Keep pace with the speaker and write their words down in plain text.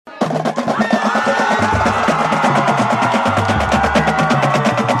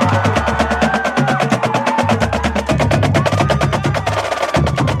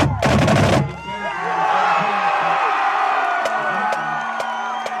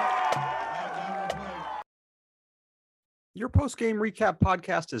Your post-game recap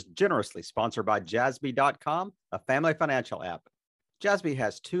podcast is generously sponsored by Jassby.com, a family financial app. Jassby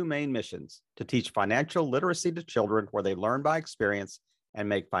has two main missions: to teach financial literacy to children where they learn by experience, and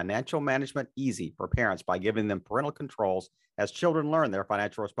make financial management easy for parents by giving them parental controls as children learn their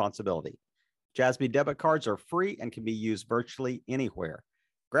financial responsibility. Jassby debit cards are free and can be used virtually anywhere.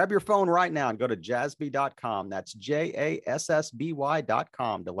 Grab your phone right now and go to Jassby.com. That's Jassby.com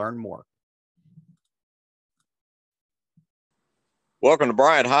to learn more. Welcome to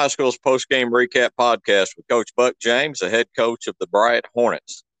Bryant High School's post-game recap podcast with Coach Buck James, the head coach of the Bryant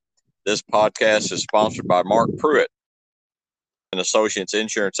Hornets. This podcast is sponsored by Mark Pruitt, an Associates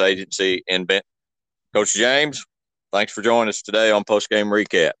Insurance Agency in Benton. Coach James, thanks for joining us today on post-game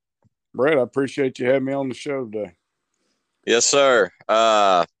recap. Brett, I appreciate you having me on the show today. Yes, sir.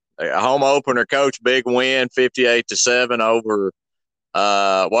 A home opener, Coach, big win, 58-7 over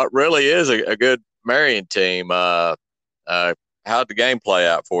what really is a good Marion team. How'd the game play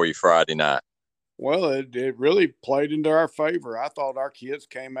out for you Friday night? Well, it really played into our favor. I thought our kids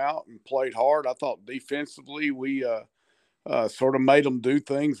came out and played hard. I thought defensively we sort of made them do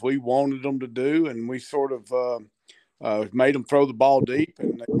things we wanted them to do, and we sort of made them throw the ball deep,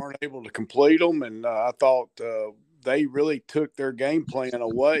 and they weren't able to complete them. And I thought they really took their game plan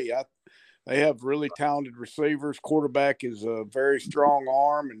away. They have really talented receivers. Quarterback is a very strong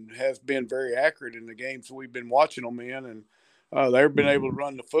arm and has been very accurate in the games we've been watching them in, and they've been able to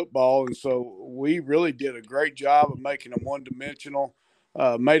run the football. And so we really did a great job of making them one-dimensional,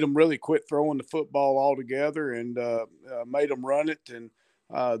 made them really quit throwing the football altogether, and made them run it. And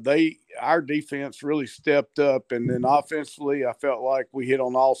our defense really stepped up. And then offensively, I felt like we hit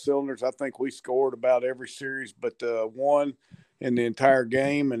on all cylinders. I think we scored about every series but one in the entire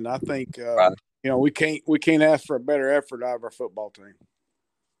game. And I think, we can't ask for a better effort out of our football team.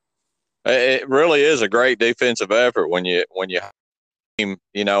 It really is a great defensive effort when you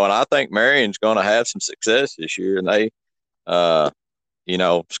and I think Marion's going to have some success this year, and they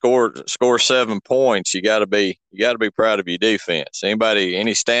score 7 points. You got to be proud of your defense. Any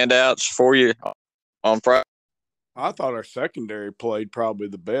standouts for you on Friday? I thought our secondary played probably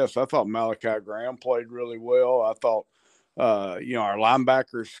the best. I thought Malachi Graham played really well. I thought our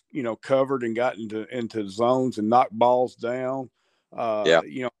linebackers covered and got into zones and knocked balls down.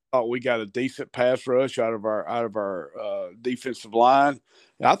 I thought we got a decent pass rush out of our defensive line.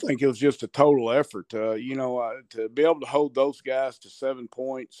 And I think it was just a total effort to be able to hold those guys to 7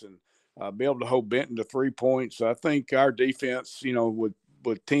 points and be able to hold Benton to 3 points. I think our defense,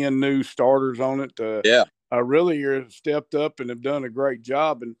 with 10 new starters on it, really are stepped up and have done a great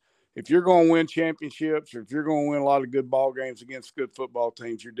job. And if you're going to win championships, or if you're going to win a lot of good ball games against good football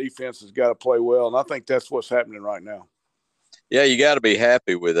teams, your defense has got to play well. And I think that's what's happening right now. Yeah, you got to be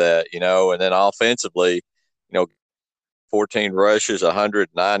happy with that, and then offensively, 14 rushes,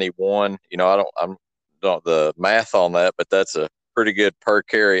 191. I don't the math on that, but that's a pretty good per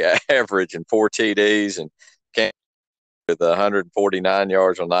carry average, and 4 TDs, and with 149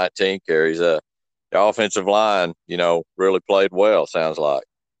 yards on 19 carries. The offensive line, really played well, sounds like.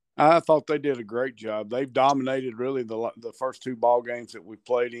 I thought they did a great job. They've dominated really the first 2 ball games that we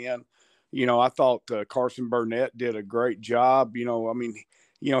played in. I thought Carson Burnett did a great job.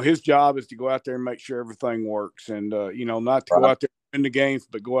 His job is to go out there and make sure everything works, and not to go out there and win the games,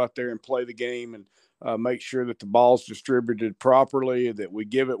 but go out there and play the game and make sure that the ball's distributed properly, that we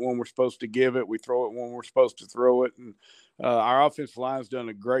give it when we're supposed to give it, we throw it when we're supposed to throw it. And our offensive line's done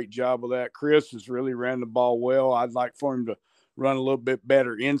a great job of that. Chris has really ran the ball well. I'd like for him to run a little bit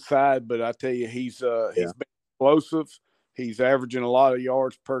better inside, but I tell you, he's been explosive. He's averaging a lot of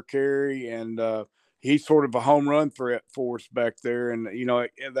yards per carry, and he's sort of a home run threat for us back there. And,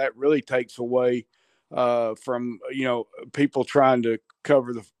 that really takes away from, people trying to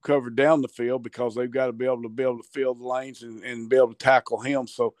cover down the field, because they've got to be able to fill the lanes and be able to tackle him.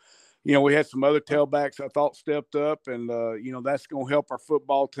 So, we had some other tailbacks I thought stepped up, and, that's going to help our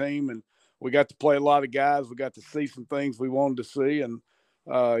football team. And we got to play a lot of guys. We got to see some things we wanted to see. And,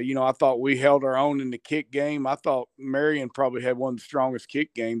 I thought we held our own in the kick game. I thought Marion probably had one of the strongest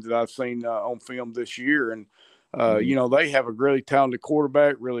kick games that I've seen on film this year. And, they have a really talented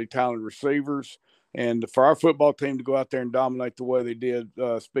quarterback, really talented receivers. And for our football team to go out there and dominate the way they did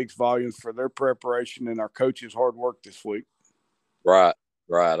speaks volumes for their preparation and our coaches' hard work this week. Right.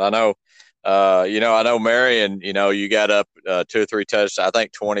 I know, I know Marion, you got up 2 or 3 touchdowns, I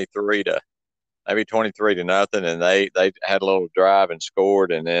think 23 to nothing, and they had a little drive and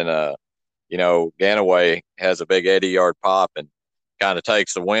scored, and then Ganaway has a big 80-yard pop and kind of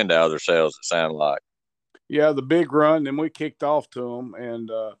takes the wind out of their sails, it sounded like. Yeah, the big run, then we kicked off to them,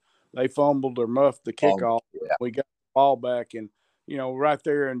 and they fumbled or muffed the kickoff. Yeah. We got ball back. And, right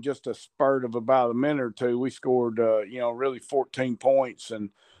there in just a spurt of about a minute or two, we scored, really 14 points. And,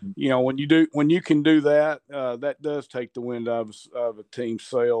 when you can do that, that does take the wind out of a team's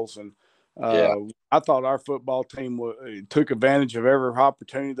sails. And Yeah. I thought our football team took advantage of every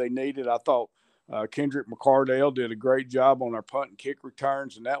opportunity they needed. I thought Kendrick McCardell did a great job on our punt and kick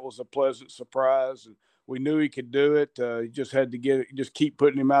returns, and that was a pleasant surprise. And we knew he could do it. He just had to just keep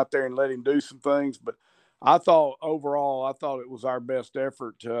putting him out there and let him do some things. But I thought overall, it was our best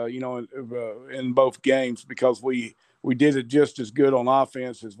effort, in both games, because we did it just as good on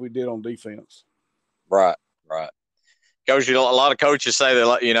offense as we did on defense. Right. Coach, a lot of coaches say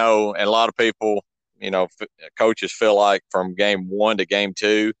that, and a lot of people, coaches feel like from game 1 to game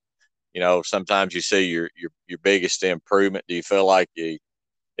 2, sometimes you see your biggest improvement. Do you feel like it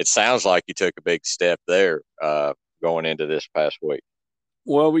sounds like you took a big step there going into this past week?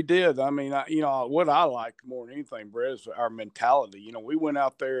 Well, we did. I mean, what I like more than anything, Brett, is our mentality. We went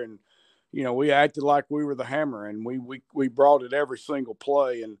out there and, we acted like we were the hammer, and we brought it every single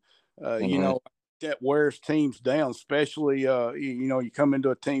play. And, that wears teams down, especially, you come into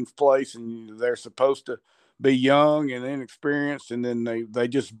a team's place and they're supposed to be young and inexperienced, and then they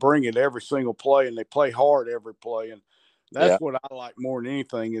just bring it every single play, and they play hard every play. And that's what I like more than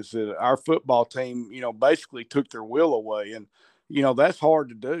anything, is that our football team, basically took their will away. And, that's hard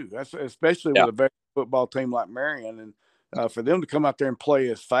to do. That's especially with a veteran football team like Marion. And for them to come out there and play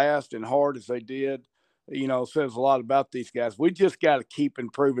as fast and hard as they did, says a lot about these guys. We just got to keep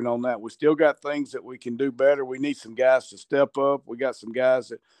improving on that. We still got things that we can do better. We need some guys to step up. We got some guys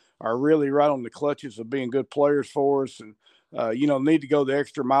that are really right on the clutches of being good players for us, and need to go the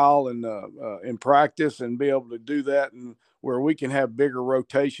extra mile and in practice and be able to do that, and where we can have bigger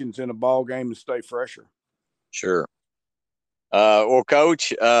rotations in a ball game and stay fresher. Sure. Well,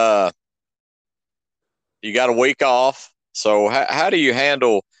 Coach, you got a week off. So how do you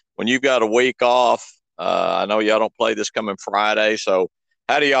handle when you've got a week off? I know y'all don't play this coming Friday, so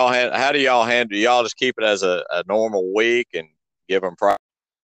how do y'all handle? Do y'all just keep it as a normal week and give them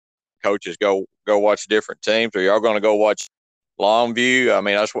coaches go watch different teams, or y'all going to go watch Longview? I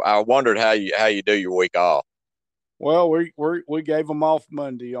mean, I wondered how you do your week off. Well, we gave them off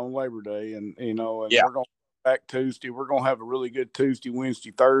Monday on Labor Day, and we're going to back Tuesday. We're going to have a really good Tuesday, Wednesday,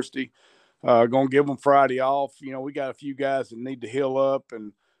 Thursday. Going to give them Friday off. We got a few guys that need to heal up,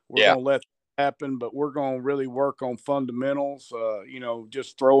 and we're going to let that happen. But we're going to really work on fundamentals.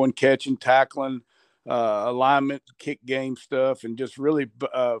 Just throwing, catching, tackling, alignment, kick game stuff, and just really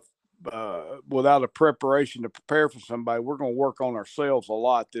without a preparation to prepare for somebody, we're going to work on ourselves a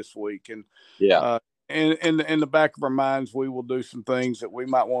lot this week. And in the back of our minds, we will do some things that we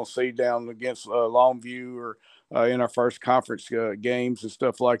might want to see down against Longview or in our first conference games and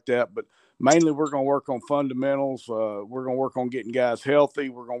stuff like that. But mainly, we're going to work on fundamentals. We're going to work on getting guys healthy.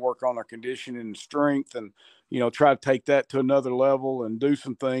 We're going to work on our conditioning and strength, and try to take that to another level and do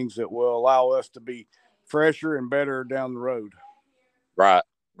some things that will allow us to be fresher and better down the road. Right.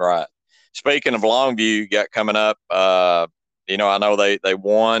 Speaking of Longview, you got coming up. I know they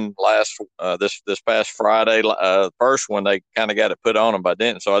won this past Friday. First one, they kind of got it put on them by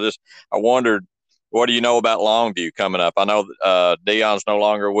Denton. So I wondered, what do you know about Longview coming up? I know Dion's no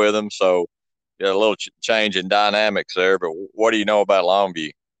longer with them, so a little change in dynamics there. But what do you know about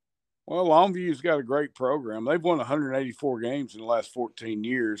Longview? Well, Longview's got a great program. They've won 184 games in the last 14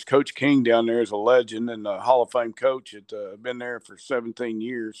 years. Coach King down there is a legend and a Hall of Fame coach. Been there for 17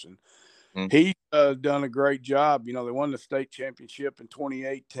 years, and he's done a great job. They won the state championship in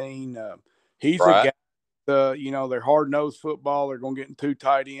 2018. He's a guy. They're hard-nosed football. They're going to get in 2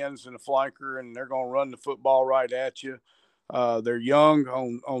 tight ends and a flanker, and they're going to run the football right at you. They're young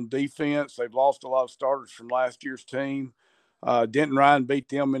on defense. They've lost a lot of starters from last year's team. Denton Ryan beat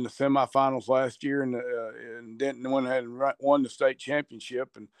them in the semifinals last year, and Denton went ahead and won the state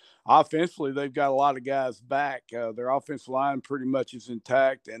championship. And offensively, they've got a lot of guys back. Their offensive line pretty much is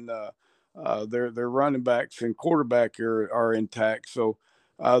intact, and their running backs and quarterback are intact. So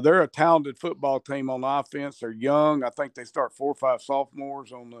they're a talented football team on offense. They're young. I think they start 4 or 5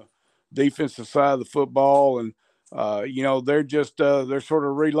 sophomores on the defensive side of the football, and they're just they're sort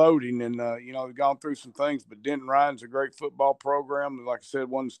of reloading, and they've gone through some things. But Denton Ryan's a great football program, and like I said,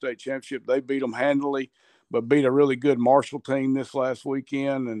 won the state championship. They beat them handily, but beat a really good Marshall team this last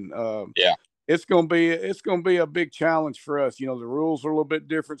weekend, and it's going to be a big challenge for us. The rules are a little bit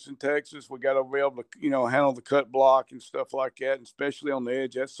different in Texas. We got to be able to handle the cut block and stuff like that, and especially on the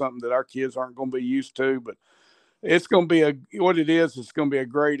edge. That's something that our kids aren't going to be used to, but it's going to be it's going to be a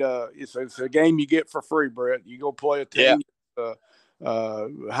great it's a game you get for free, Brett. You go play a team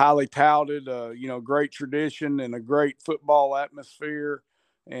highly touted, great tradition and a great football atmosphere.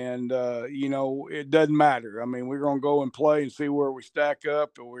 And, it doesn't matter. I mean, we're going to go and play and see where we stack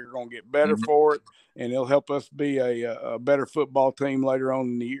up, and we're going to get better for it. And it'll help us be a better football team later on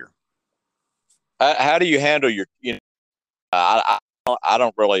in the year. How do you handle your, I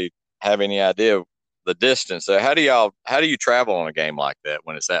don't really have any idea of the distance. So how do you travel on a game like that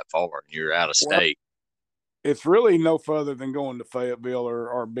when it's that far and you're out of state? Well, it's really no further than going to Fayetteville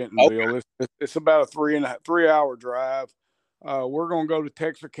or Bentonville. Okay. It's about a 3-hour drive. We're going to go to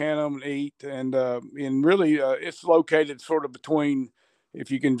Texarkana and eat, and really it's located sort of between, if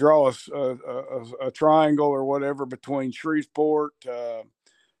you can draw a triangle or whatever, between Shreveport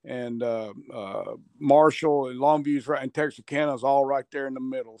and Marshall, and Longview's right, and Texarkana is all right there in the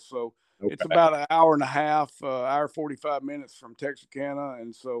middle. So it's about an hour and a half, hour 45 minutes from Texarkana,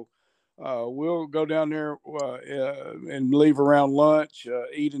 and so we'll go down there and leave around lunch,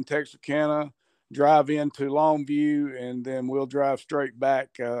 eat in Texarkana, drive into Longview, and then we'll drive straight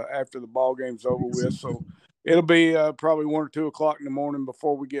back after the ball game's over with. So it'll be probably 1 or 2 o'clock in the morning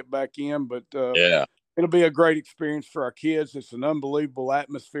before we get back in, but it'll be a great experience for our kids. It's an unbelievable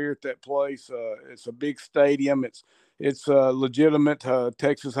atmosphere at that place. It's a big stadium. It's legitimate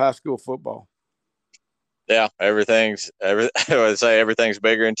Texas high school football. Yeah, everything's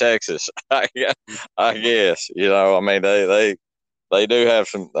bigger in Texas. I guess, I mean, they do have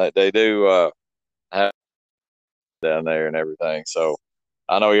some, they do have down there and everything. So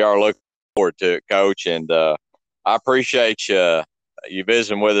I know you are looking forward to it, Coach, and I appreciate you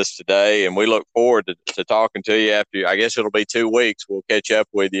visiting with us today, and we look forward to talking to you after, I guess it'll be 2 weeks. We'll catch up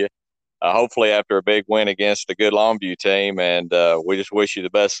with you, hopefully after a big win against a good Longview team, and we just wish you the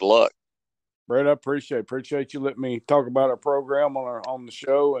best of luck. Brett, I appreciate you letting me talk about our program on the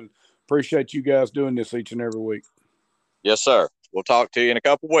show, and appreciate you guys doing this each and every week. Yes, sir. We'll talk to you in a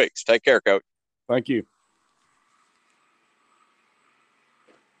couple of weeks. Take care, Coach. Thank you.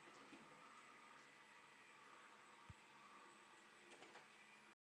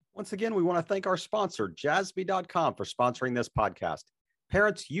 Once again, we want to thank our sponsor, Jassby.com, for sponsoring this podcast.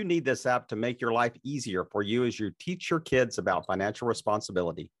 Parents, you need this app to make your life easier for you as you teach your kids about financial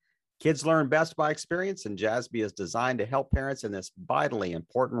responsibility. Kids learn best by experience, and Jassby is designed to help parents in this vitally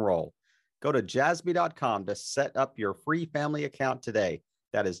important role. Go to Jassby.com to set up your free family account today.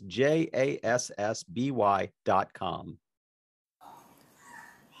 That is JASSBY.com.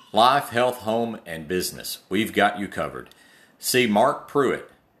 Life, health, home, and business. We've got you covered. See Mark Pruitt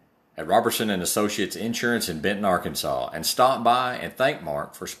at Robertson & Associates Insurance in Benton, Arkansas, and stop by and thank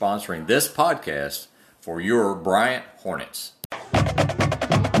Mark for sponsoring this podcast for your Bryant Hornets.